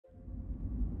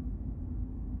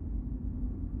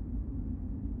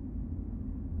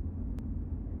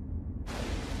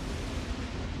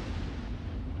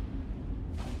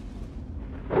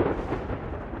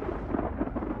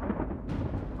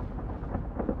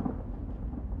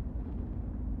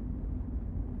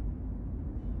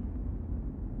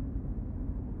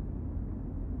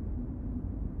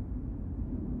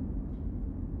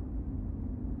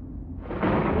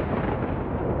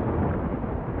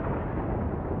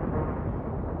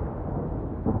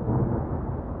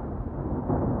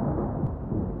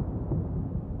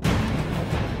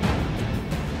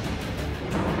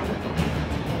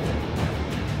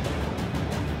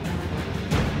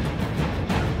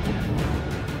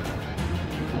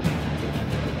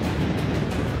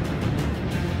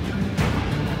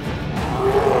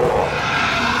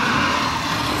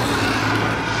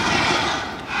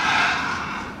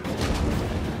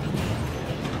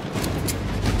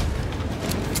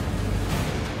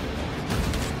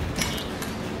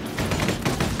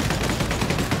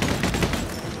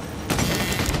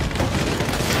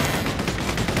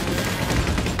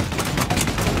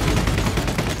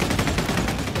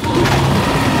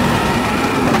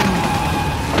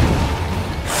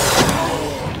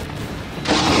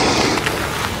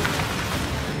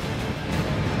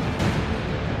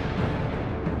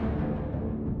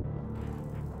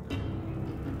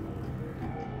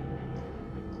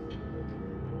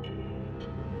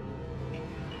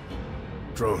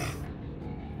Drone.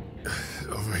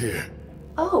 Over here.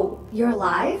 Oh, you're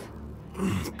alive?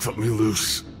 Cut me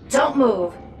loose. Don't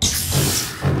move.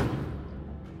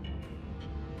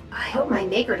 I hope my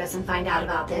maker doesn't find out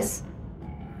about this.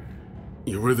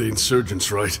 You were the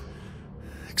insurgents, right?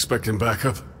 Expecting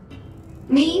backup?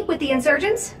 Me with the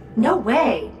insurgents? No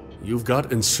way. You've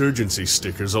got insurgency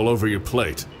stickers all over your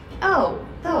plate. Oh,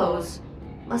 those.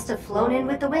 Must have flown in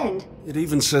with the wind. It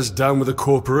even says down with the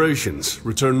corporations.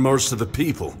 Return Mars to the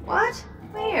people. What?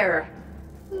 Where?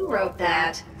 Who wrote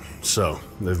that? So,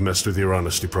 they've messed with your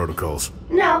honesty protocols.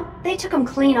 No, they took them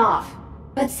clean off.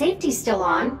 But safety's still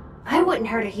on. I wouldn't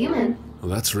hurt a human.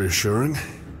 Well, that's reassuring.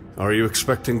 Are you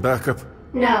expecting backup?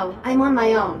 No, I'm on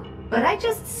my own. But I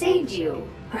just saved you.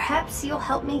 Perhaps you'll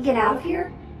help me get out of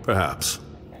here? Perhaps.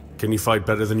 Can you fight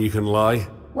better than you can lie?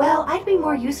 Well, I'd be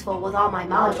more useful with all my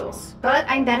modules. But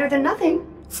I'm better than nothing.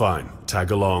 Fine.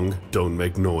 Tag along, don't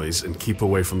make noise, and keep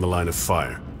away from the line of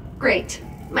fire. Great.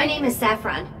 My name is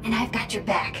Saffron, and I've got your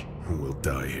back. We'll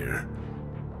die here.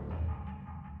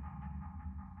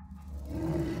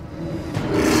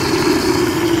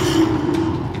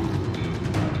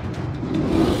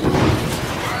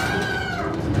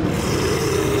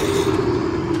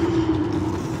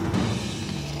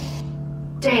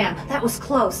 Damn, that was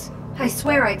close. I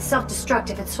swear I'd self-destruct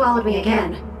if it swallowed me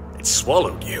again. It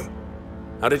swallowed you?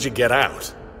 How did you get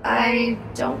out? I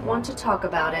don't want to talk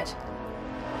about it.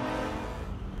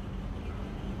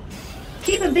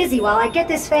 Keep him busy while I get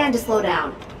this fan to slow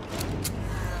down.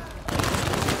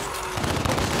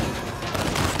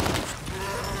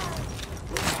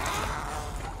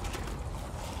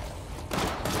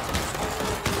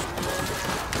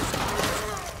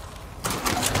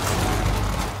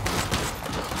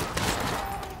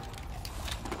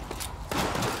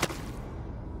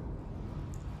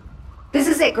 This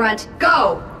is it, Grunt.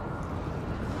 Go!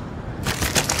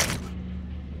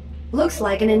 Looks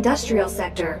like an industrial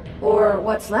sector, or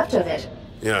what's left of it.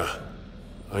 Yeah,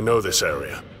 I know this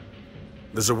area.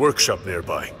 There's a workshop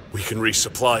nearby. We can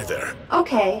resupply there.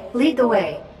 Okay, lead the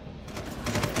way.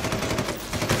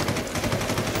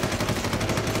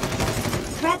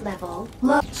 Threat level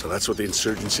low. So that's what the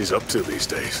insurgency's up to these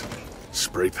days.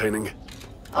 Spray painting?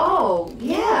 Oh,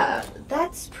 yeah,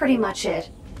 that's pretty much it.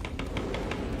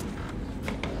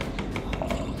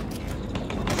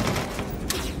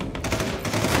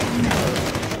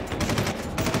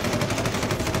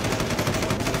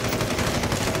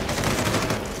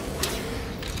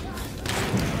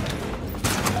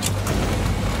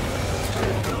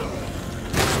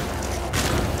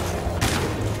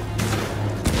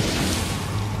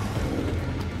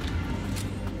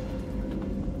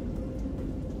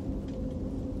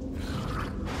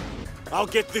 I'll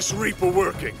get this Reaper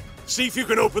working. See if you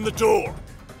can open the door.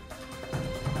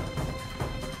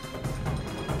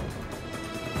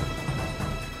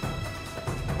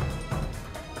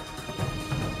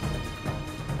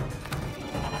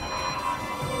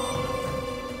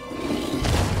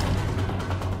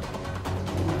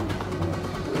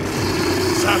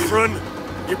 Saffron,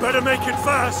 you better make it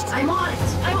fast. I'm on it!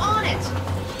 I'm on it!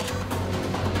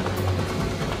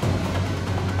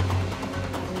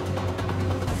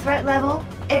 Threat level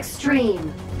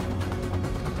extreme.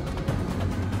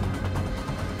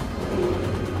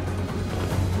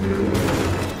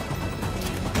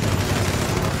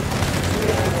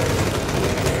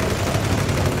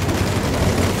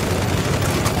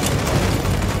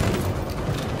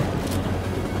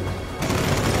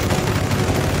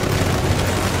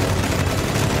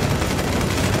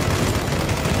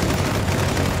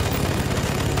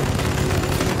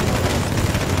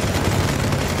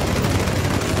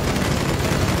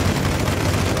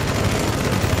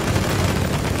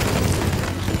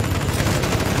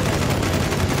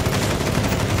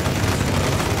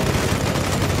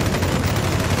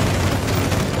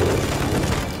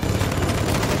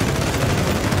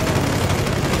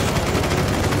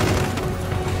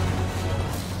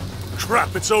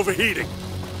 Crap, it's overheating!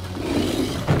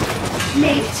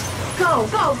 Made it! Go,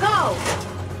 go, go!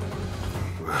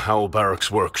 Howell Barracks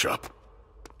workshop.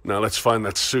 Now let's find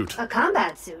that suit. A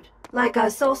combat suit? Like a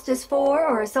Solstice 4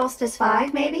 or a Solstice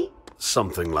 5, maybe?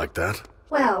 Something like that.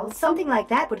 Well, something like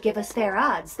that would give us fair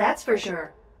odds, that's for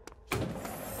sure.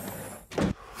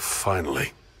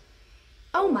 Finally.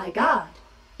 Oh my god.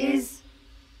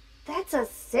 That's a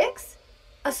 6?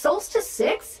 A Solstice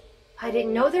 6? I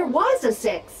didn't know there was a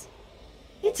 6.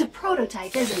 It's a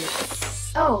prototype, isn't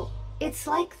it? Oh, it's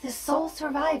like the Soul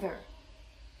Survivor.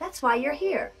 That's why you're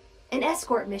here. An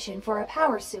escort mission for a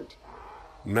power suit.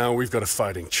 Now we've got a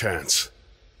fighting chance.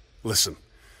 Listen,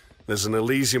 there's an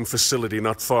Elysium facility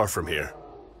not far from here.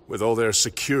 With all their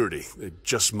security, they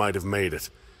just might have made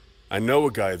it. I know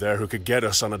a guy there who could get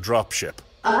us on a dropship.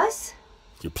 Us?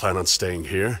 You plan on staying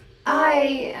here?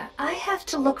 I have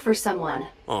to look for someone.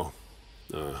 Oh,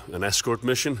 an escort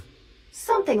mission?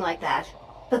 Something like that.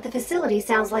 But the facility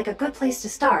sounds like a good place to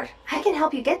start. I can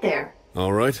help you get there.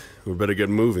 All right, we better get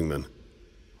moving then.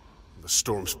 The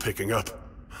storm's picking up.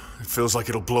 It feels like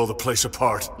it'll blow the place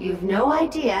apart. You've no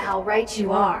idea how right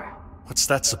you are. What's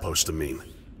that supposed to mean?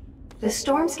 The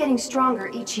storm's getting stronger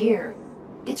each year.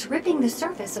 It's ripping the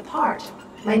surface apart.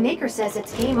 My maker says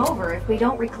it's game over if we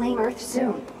don't reclaim Earth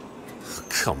soon.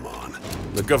 Come on.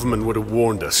 The government would have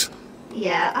warned us.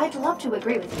 Yeah, I'd love to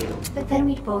agree with you, but then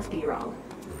we'd both be wrong.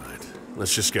 Right.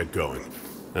 Let's just get going.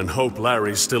 And hope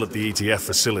Larry's still at the ETF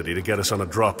facility to get us on a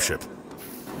dropship.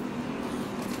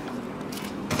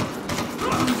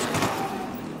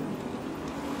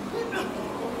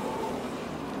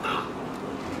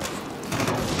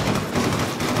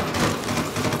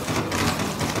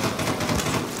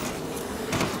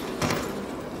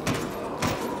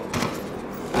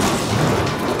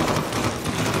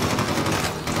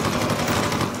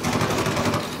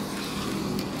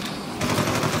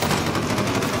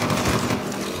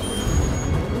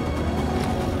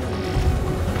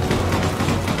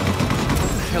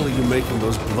 Making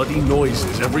those bloody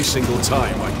noises every single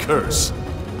time I curse.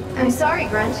 I'm sorry,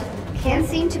 Grunt. Can't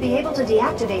seem to be able to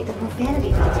deactivate the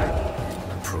profanity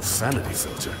filter. Profanity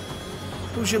filter?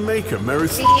 Who's your maker, Mary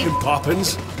f***ing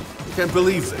Poppins? I can't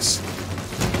believe this.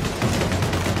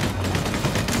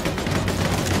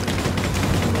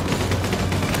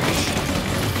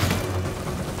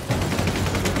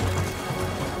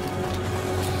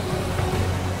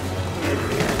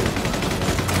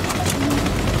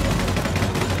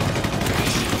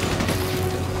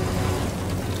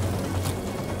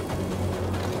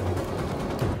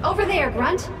 Over there,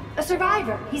 Grunt. A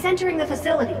survivor. He's entering the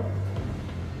facility.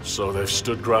 So they've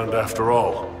stood ground after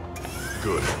all.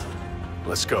 Good.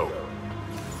 Let's go.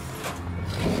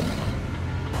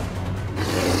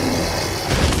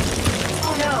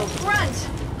 Oh no, Grunt!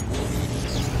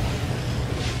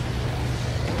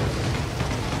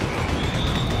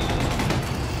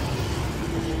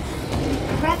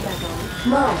 Threat level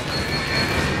low.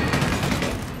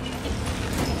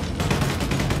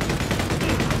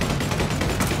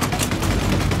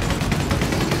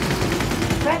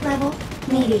 Threat level,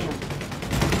 medium.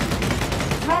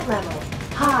 Threat level,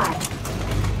 high.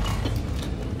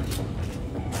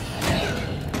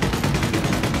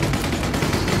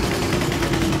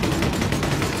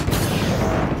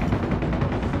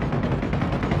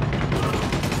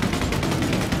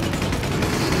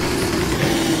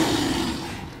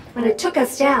 When it took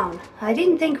us down, I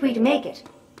didn't think we'd make it.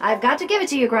 I've got to give it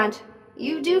to you, Grunt.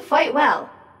 You do fight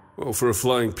well. Well, for a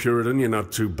flying Puritan, you're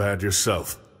not too bad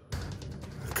yourself.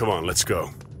 Come on, let's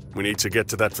go. We need to get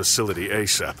to that facility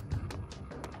ASAP.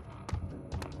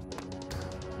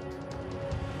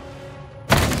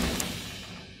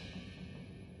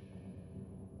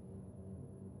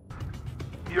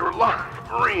 You're alive,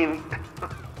 Marine.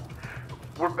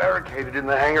 We're barricaded in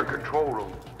the hangar control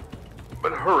room.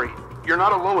 But hurry, you're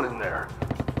not alone in there.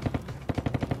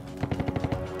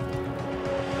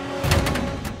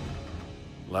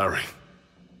 Larry,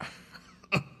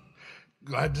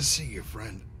 Glad to see you,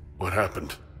 friend. what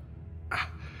happened?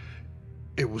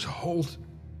 It was Holt,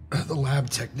 the lab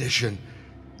technician.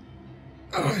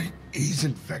 He's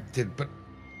infected, but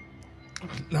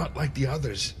not like the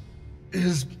others.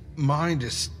 His mind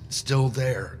is still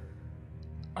there.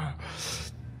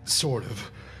 Sort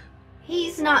of.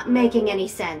 He's not making any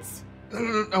sense.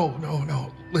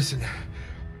 No. Listen.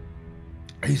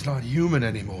 He's not human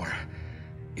anymore.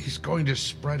 He's going to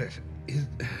spread it.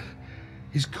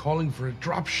 He's calling for a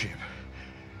dropship.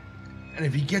 And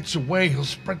if he gets away, he'll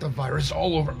spread the virus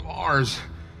all over Mars.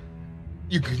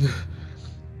 You can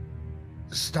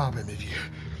stop him if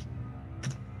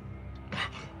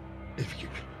you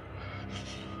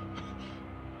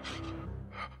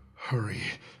Hurry.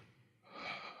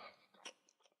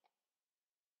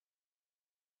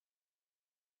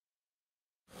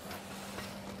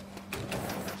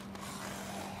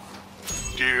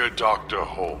 Dear Dr.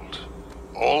 Holt,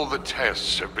 all the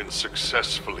tests have been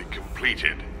successfully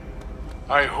completed.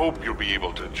 I hope you'll be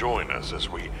able to join us as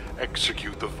we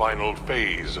execute the final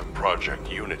phase of Project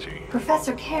Unity.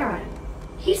 Professor Karen.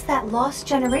 He's that lost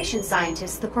generation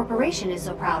scientist the corporation is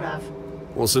so proud of.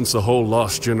 Well, since the whole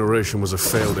Lost Generation was a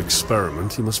failed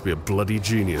experiment, he must be a bloody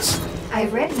genius. I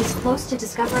read he's close to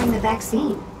discovering the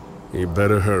vaccine. He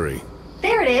better hurry.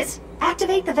 There it is!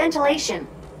 Activate the ventilation.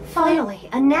 Finally,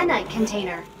 a nanite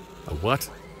container. A what?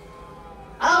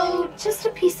 Oh, just a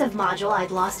piece of module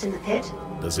I'd lost in the pit.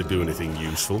 Does it do anything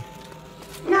useful?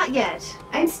 Not yet.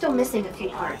 I'm still missing a few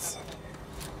parts.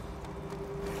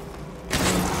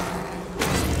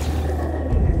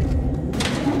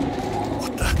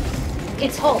 What the?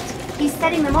 It's Holt. He's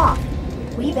setting them off.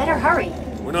 We better hurry.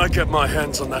 When I get my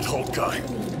hands on that Hulk guy...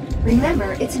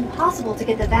 Remember, it's impossible to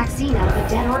get the vaccine out of a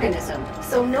dead organism,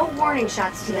 so no warning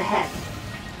shots to the head.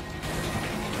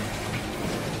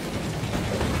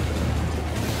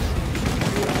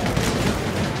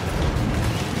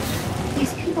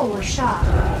 These people were shot.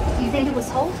 You think it was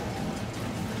Holt?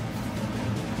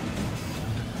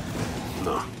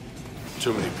 No.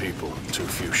 Too many people, too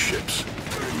few ships.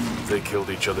 They killed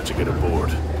each other to get aboard.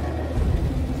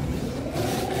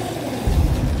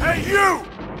 Hey, you!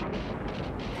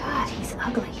 God, he's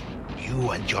ugly. You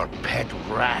and your pet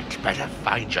rat better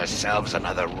find yourselves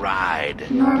another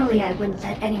ride. Normally I wouldn't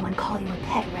let anyone call you a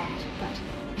pet rat, but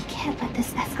we can't let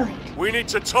this escalate. We need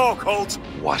to talk, Holt!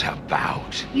 What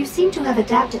about? You seem to have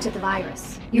adapted to the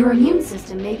virus. Your immune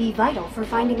system may be vital for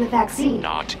finding the vaccine.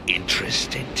 Not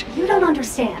interested. You don't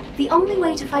understand. The only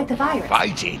way to fight the virus...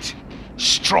 Fight it.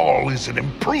 Stroll is an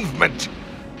improvement.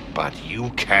 But you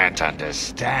can't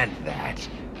understand that.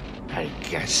 I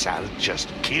guess I'll just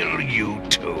kill you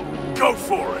too. Go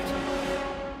for it!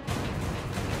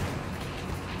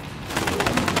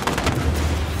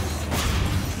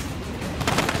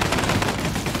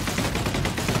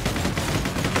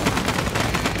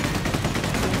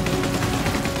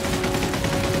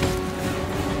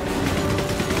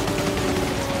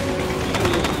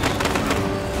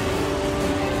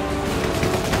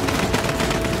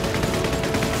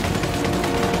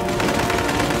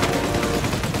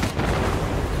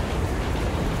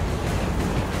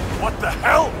 What the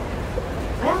hell?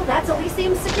 Well, that's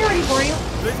Elysium security for you.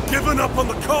 They've given up on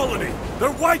the colony!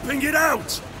 They're wiping it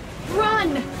out!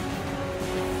 Run!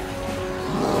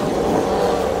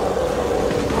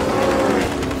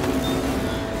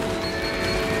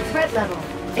 Threat level,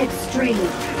 extreme.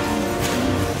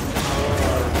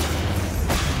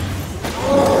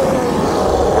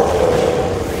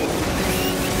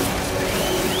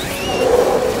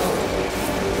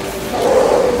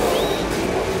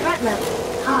 Threat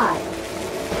level, high.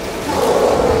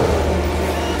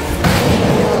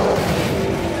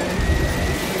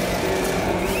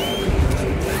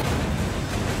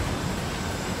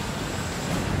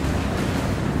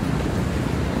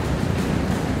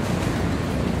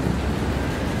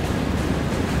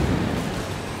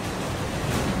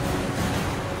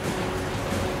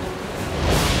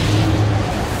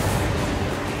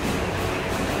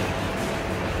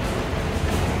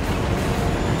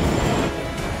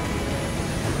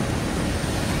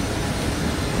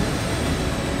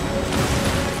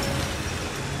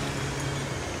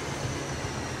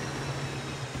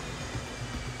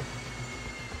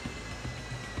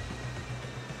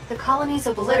 The colony's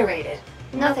obliterated.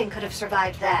 Nothing could have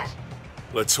survived that.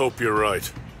 Let's hope you're right.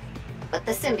 But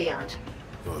the symbiont.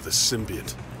 Oh, the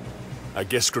symbiont. I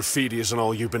guess graffiti isn't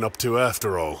all you've been up to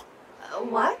after all.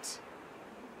 What?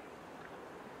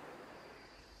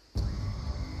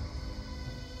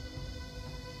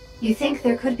 You think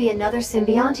there could be another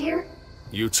symbiont here?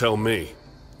 You tell me.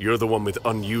 You're the one with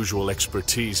unusual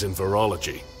expertise in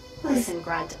virology. Listen,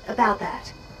 Grunt, about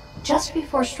that. Just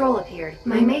before Stroll appeared,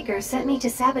 my maker sent me to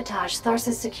sabotage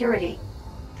Tharsa's security.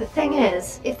 The thing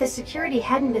is, if the security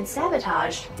hadn't been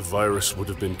sabotaged... The virus would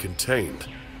have been contained.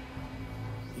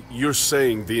 You're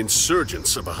saying the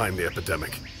insurgents are behind the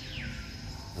epidemic.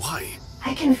 Why?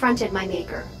 I confronted my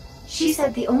maker. She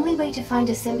said the only way to find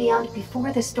a symbiont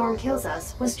before the storm kills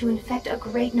us was to infect a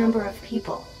great number of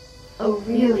people. A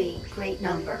really great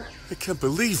number. I can't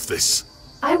believe this.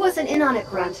 I wasn't in on it,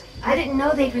 Grunt. I didn't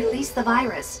know they'd release the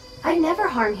virus. I never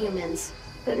harm humans.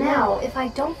 But now, if I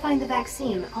don't find the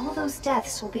vaccine, all those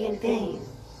deaths will be in vain.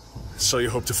 So you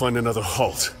hope to find another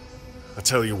Halt. I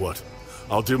tell you what,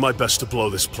 I'll do my best to blow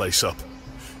this place up.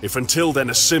 If until then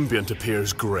a symbiont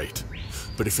appears, great.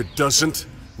 But if it doesn't,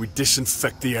 We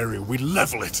disinfect the area, we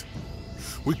level it.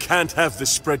 We can't have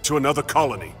this spread to another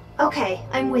colony. Okay,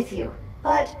 I'm with you.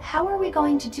 But how are we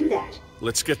going to do that?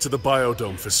 Let's get to the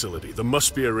biodome facility. There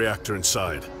must be a reactor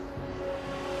inside.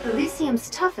 Elysium's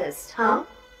toughest, huh?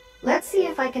 Let's see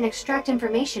if I can extract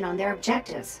information on their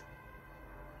objectives.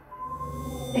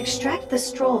 Extract the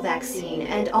Stroll vaccine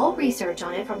and all research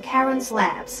on it from Karen's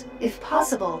labs. If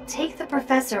possible, take the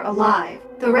professor alive.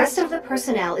 The rest of the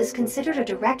personnel is considered a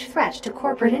direct threat to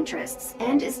corporate interests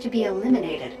and is to be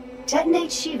eliminated.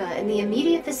 Detonate Shiva in the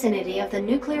immediate vicinity of the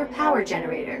nuclear power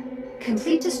generator.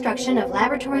 Complete destruction of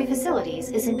laboratory facilities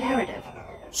is imperative.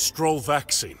 Stroll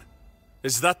vaccine.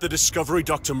 Is that the discovery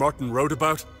Dr. Martin wrote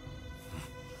about?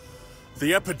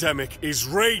 The epidemic is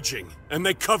raging, and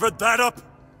they covered that up?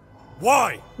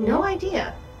 Why? No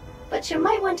idea. But you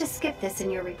might want to skip this in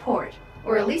your report.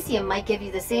 Or Elysium might give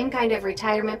you the same kind of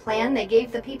retirement plan they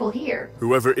gave the people here.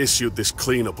 Whoever issued this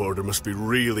cleanup order must be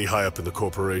really high up in the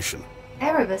corporation.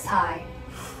 Erebus High.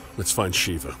 Let's find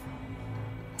Shiva.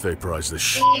 Vaporize this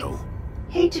shell.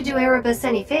 Hate to do Erebus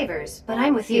any favors, but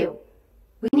I'm with you.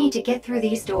 We need to get through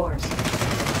these doors.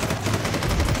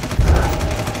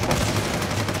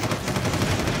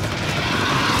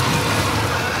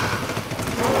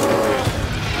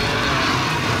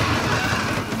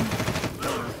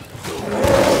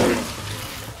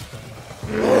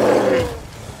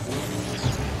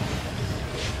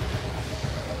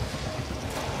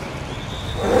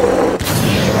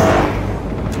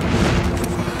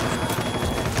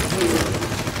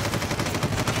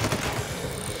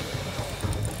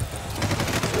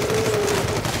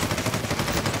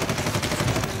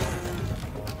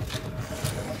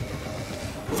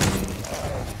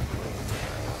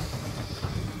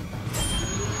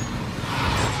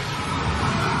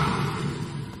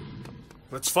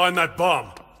 Let's find that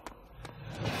bomb.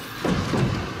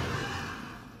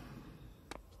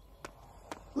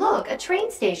 Look, a train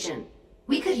station.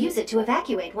 We could use it to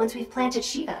evacuate once we've planted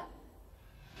Shiva.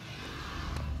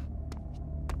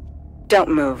 Don't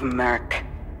move, Merc.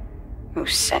 Who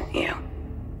sent you?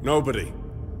 Nobody.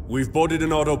 We've boarded an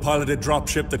autopiloted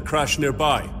dropship that crashed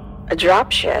nearby. A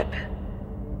dropship?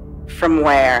 From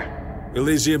where?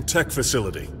 Elysium Tech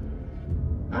Facility.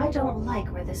 I don't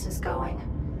like where this is going.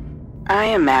 I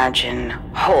imagine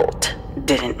Holt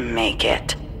didn't make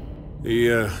it. He,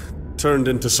 turned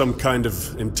into some kind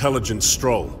of intelligent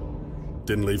stroll.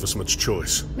 Didn't leave us much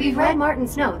choice. We've read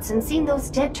Martin's notes and seen those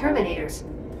dead Terminators.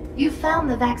 You found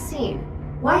the vaccine.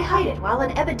 Why hide it while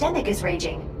an epidemic is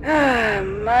raging?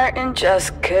 Martin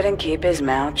just couldn't keep his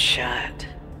mouth shut.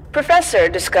 Professor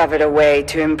discovered a way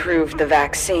to improve the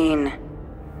vaccine.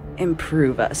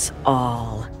 Improve us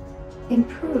all.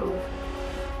 Improve?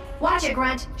 Watch it,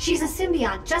 Grunt. She's a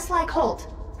symbiont, just like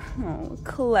Holt. Oh,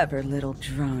 clever little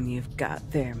drone you've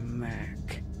got there,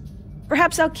 Merc.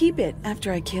 Perhaps I'll keep it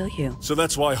after I kill you. So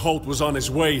that's why Holt was on his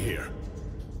way here.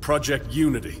 Project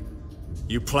Unity.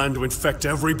 You plan to infect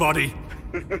everybody?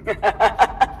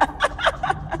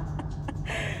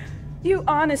 You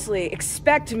honestly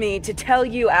expect me to tell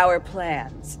you our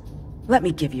plans? Let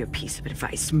me give you a piece of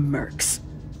advice, Mercs.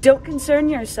 Don't concern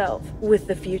yourself with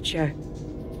the future.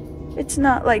 It's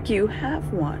not like you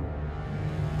have one.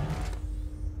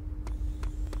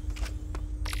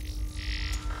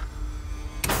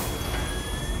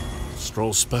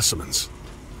 Stroll specimens.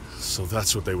 So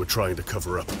that's what they were trying to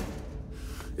cover up.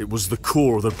 It was the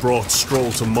core that brought Stroll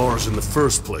to Mars in the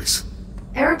first place.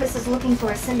 Erebus is looking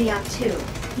for a symbiont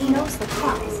too. He knows the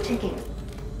clock is ticking.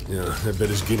 Yeah, I bet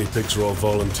his guinea pigs are all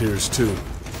volunteers too.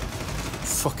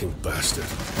 Fucking bastard.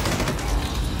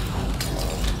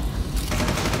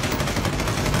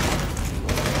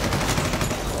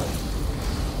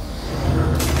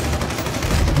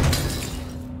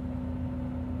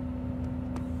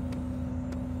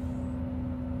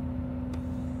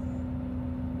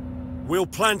 We'll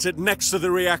plant it next to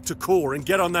the reactor core and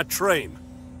get on that train.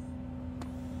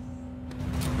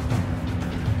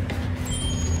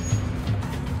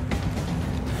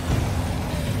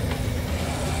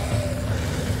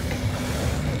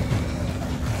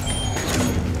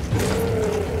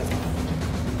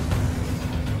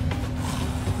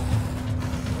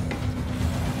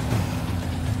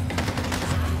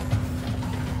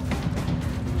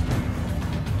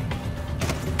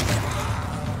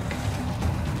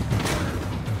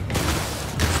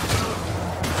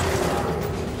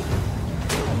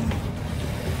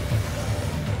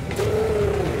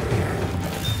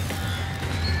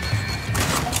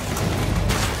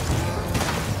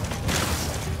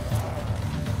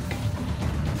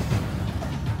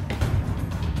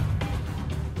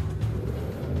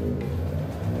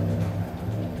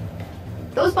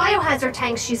 Those biohazard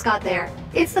tanks she's got there.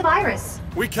 It's the virus.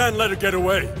 We can't let her get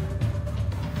away.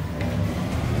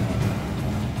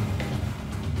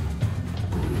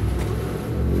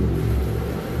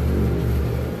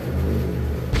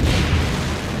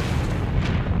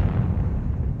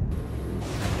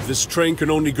 This train can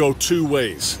only go two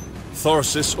ways.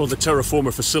 Tharsis or the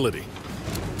Terraformer facility.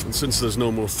 And since there's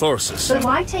no more Tharsis... But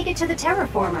why take it to the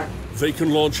Terraformer? They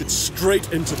can launch it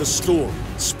straight into the storm,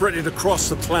 spread it across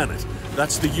the planet.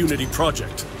 That's the Unity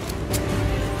project.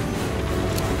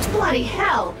 Bloody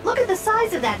hell! Look at the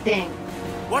size of that thing!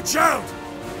 Watch out!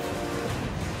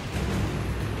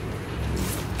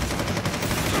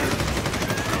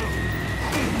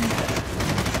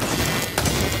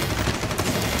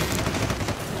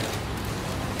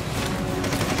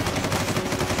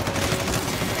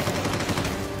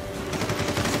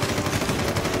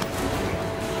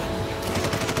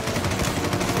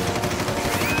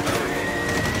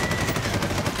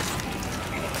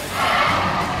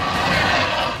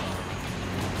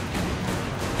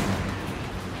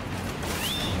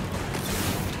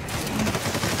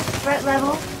 Threat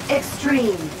level,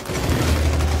 extreme.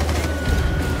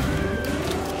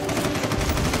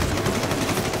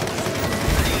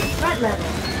 Threat level,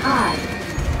 high.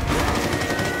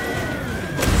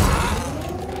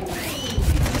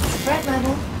 Threat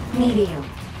level, medium.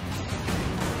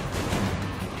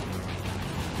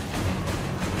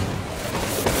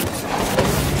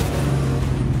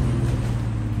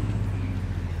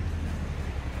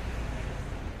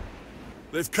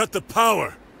 They've cut the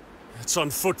power. It's on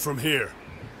foot from here.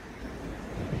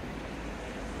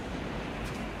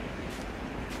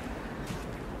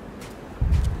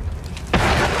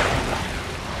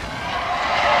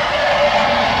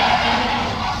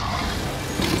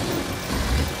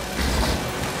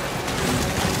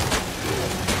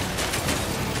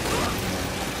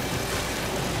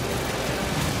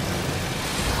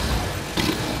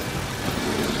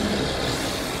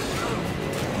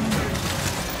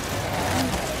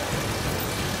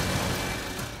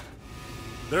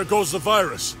 There goes the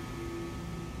virus.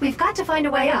 We've got to find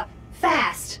a way up.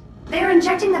 Fast! They're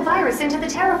injecting the virus into the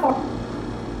terraform.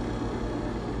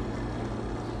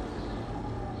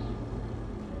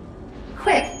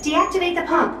 Quick, deactivate the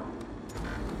pump.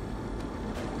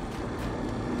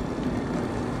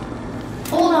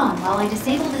 Hold on while I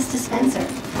disable this dispenser.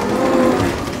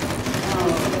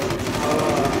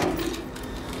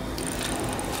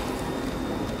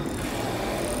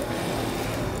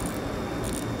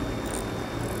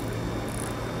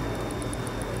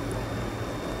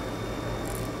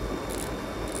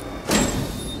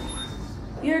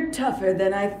 You're tougher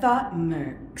than I thought,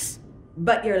 Mercs.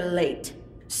 But you're late.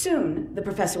 Soon, the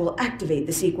Professor will activate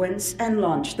the sequence and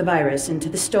launch the virus into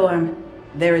the storm.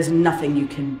 There is nothing you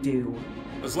can do.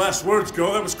 As last words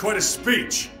go, that was quite a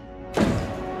speech.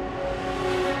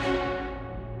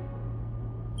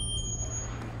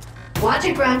 Watch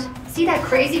it, Grunt. See that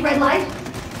crazy red light?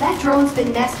 That drone's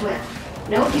been messed with.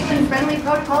 No human-friendly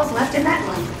protocols left in that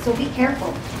one, so be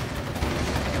careful.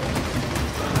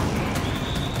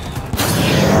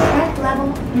 Threat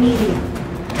level, medium.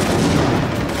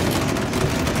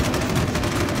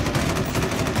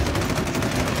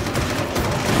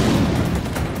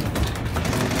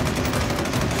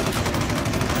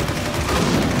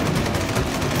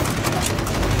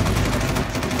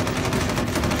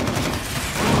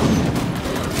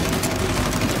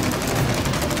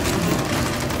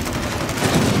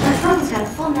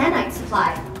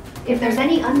 If there's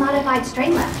any unmodified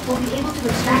strain left, we'll be able to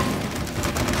extract it.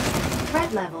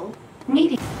 Threat level,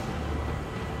 medium.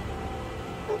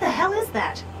 What the hell is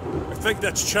that? I think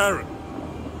that's Charon.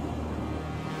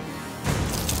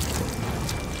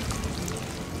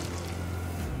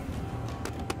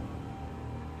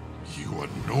 You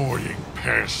annoying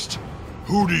pest.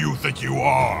 Who do you think you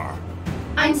are?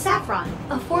 I'm Saffron,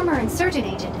 a former insurgent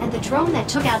agent and the drone that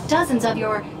took out dozens of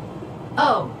your...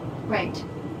 Oh, right.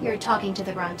 You're talking to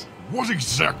the Grunt. What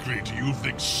exactly do you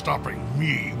think stopping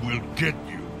me will get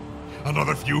you?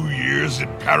 Another few years in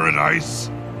paradise?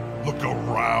 Look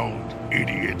around,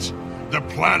 idiot. The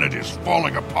planet is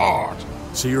falling apart.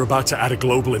 So you're about to add a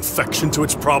global infection to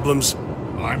its problems?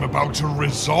 I'm about to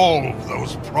resolve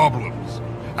those problems.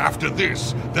 After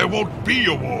this, there won't be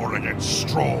a war against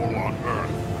Stroll on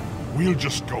Earth. We'll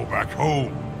just go back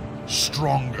home.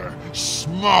 Stronger,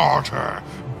 smarter,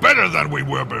 better than we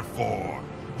were before.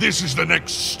 This is the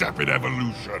next step in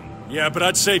evolution. Yeah, but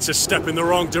I'd say it's a step in the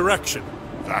wrong direction.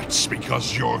 That's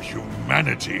because your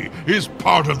humanity is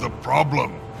part of the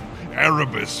problem.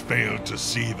 Erebus failed to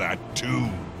see that too.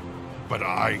 But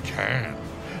I can,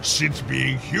 since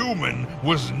being human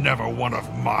was never one of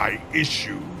my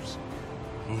issues.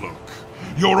 Look,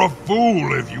 you're a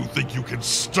fool if you think you can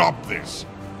stop this.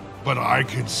 But I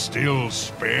can still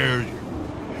spare you.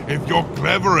 If you're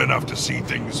clever enough to see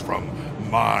things from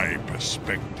my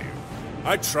perspective.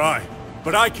 I try,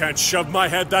 but I can't shove my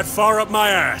head that far up my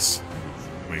ass.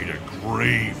 Made a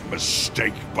grave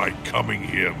mistake by coming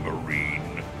here, Marine.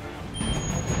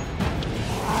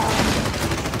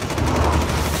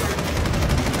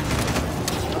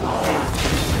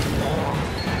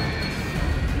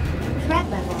 Threat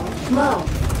level low.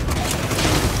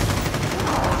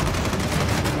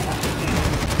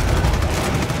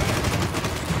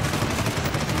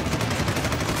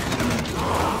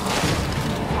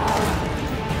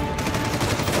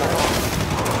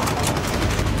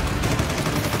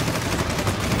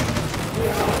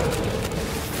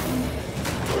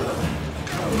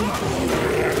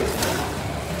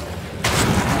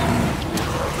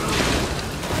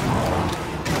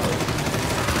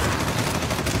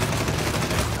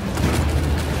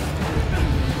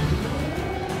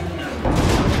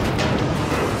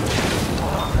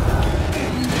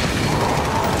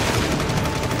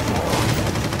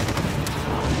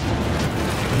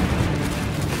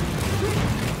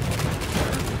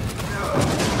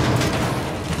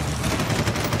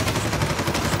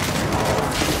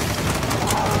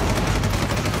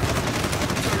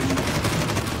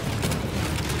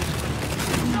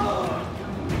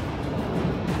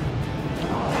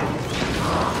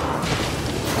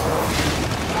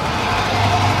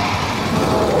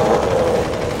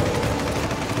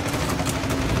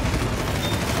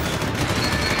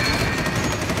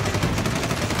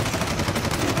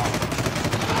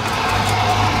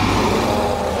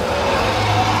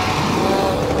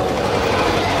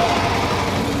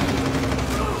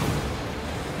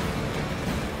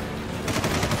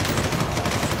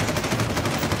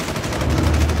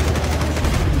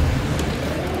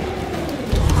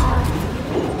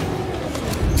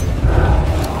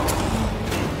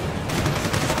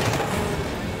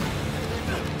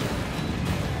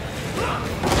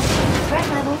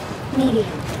 Medium.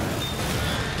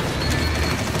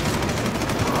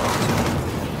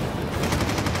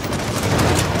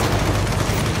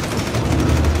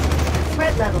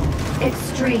 Threat level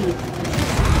extreme.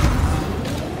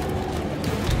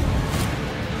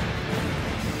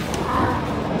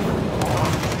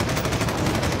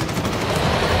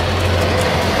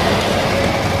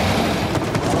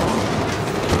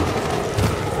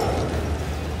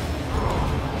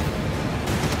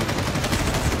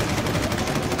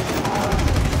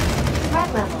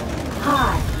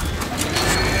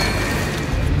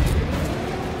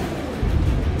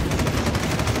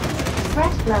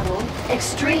 Level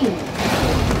extreme.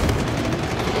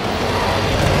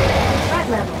 Threat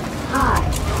level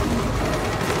high.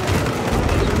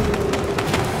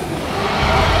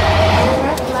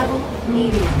 Threat level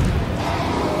medium.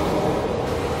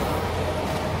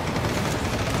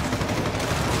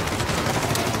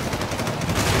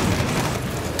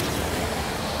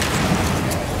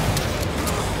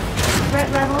 Threat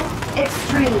level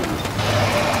extreme.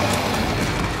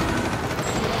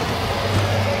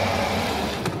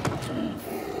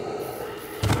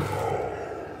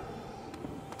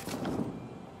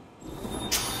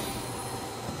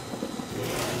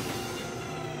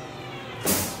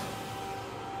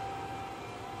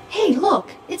 Hey, look!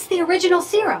 It's the original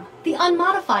serum, the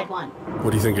unmodified one.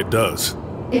 What do you think it does?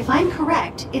 If I'm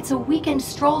correct, it's a weakened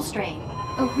Stroll strain.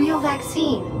 A real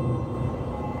vaccine.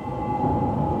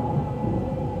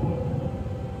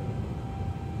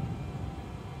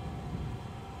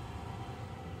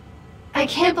 I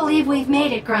can't believe we've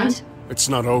made it, Grunt. It's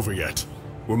not over yet.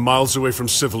 We're miles away from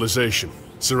civilization,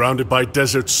 surrounded by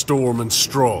desert, storm, and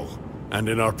Stroll. And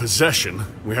in our possession,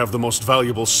 we have the most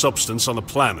valuable substance on the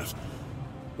planet.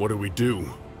 What do we do?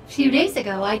 A few days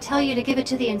ago, I tell you to give it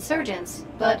to the insurgents,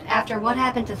 but after what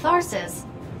happened to Tharsis,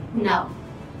 no.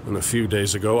 And a few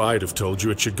days ago, I'd have told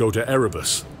you it should go to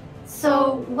Erebus.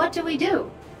 So, what do?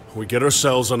 We get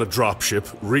ourselves on a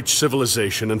dropship, reach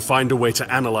civilization, and find a way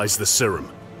to analyze the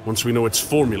serum. Once we know its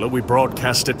formula, we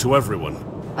broadcast it to everyone.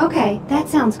 Okay, that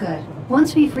sounds good.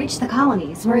 Once we've reached the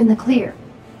colonies, we're in the clear.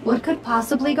 What could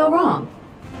possibly go wrong?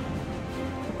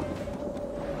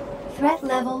 Threat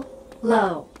level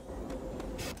low.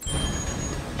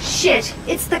 Shit!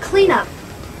 It's the cleanup!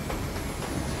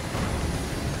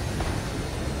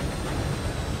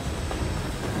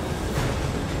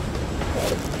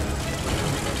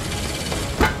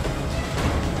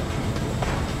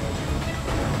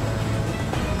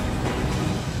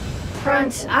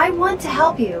 Grunt, I want to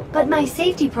help you, but my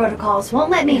safety protocols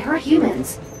won't let me hurt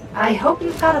humans. I hope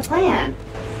you've got a plan.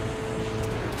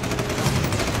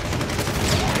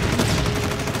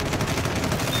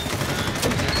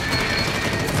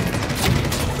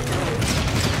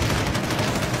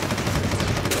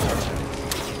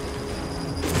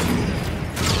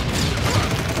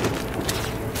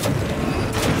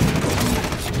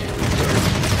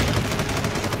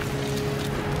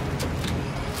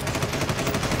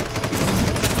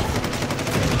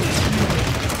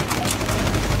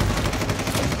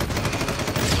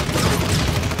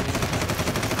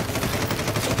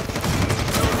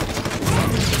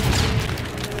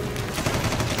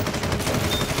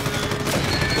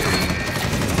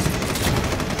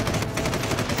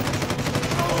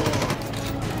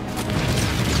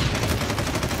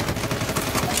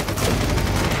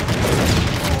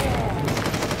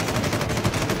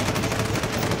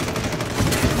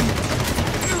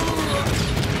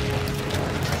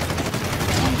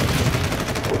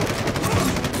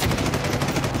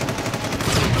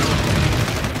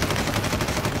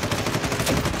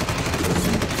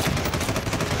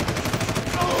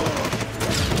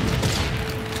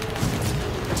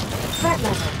 Threat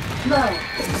level. Low.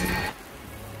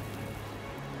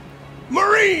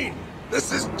 Marine!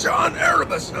 This is John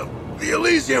Erebus of the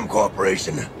Elysium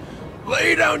Corporation.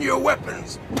 Lay down your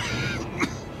weapons.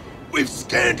 We've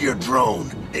scanned your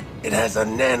drone. It has a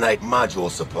nanite module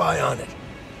supply on it.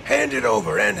 Hand it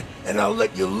over, and I'll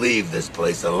let you leave this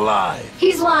place alive.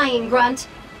 He's lying, Grunt.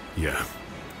 Yeah,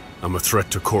 I'm a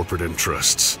threat to corporate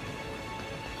interests.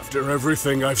 After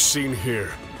everything I've seen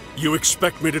here, you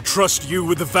expect me to trust you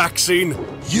with the vaccine?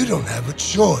 You don't have a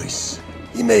choice.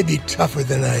 You may be tougher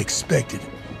than I expected,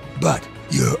 but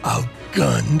you're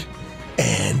outgunned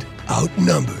and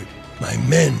outnumbered. My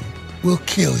men will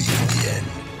kill you in the end.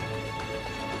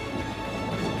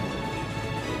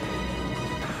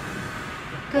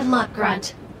 Good luck,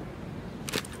 Grunt.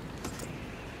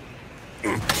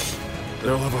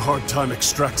 They'll have a hard time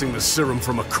extracting the serum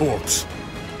from a corpse.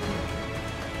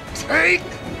 Take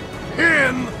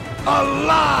him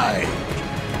alive!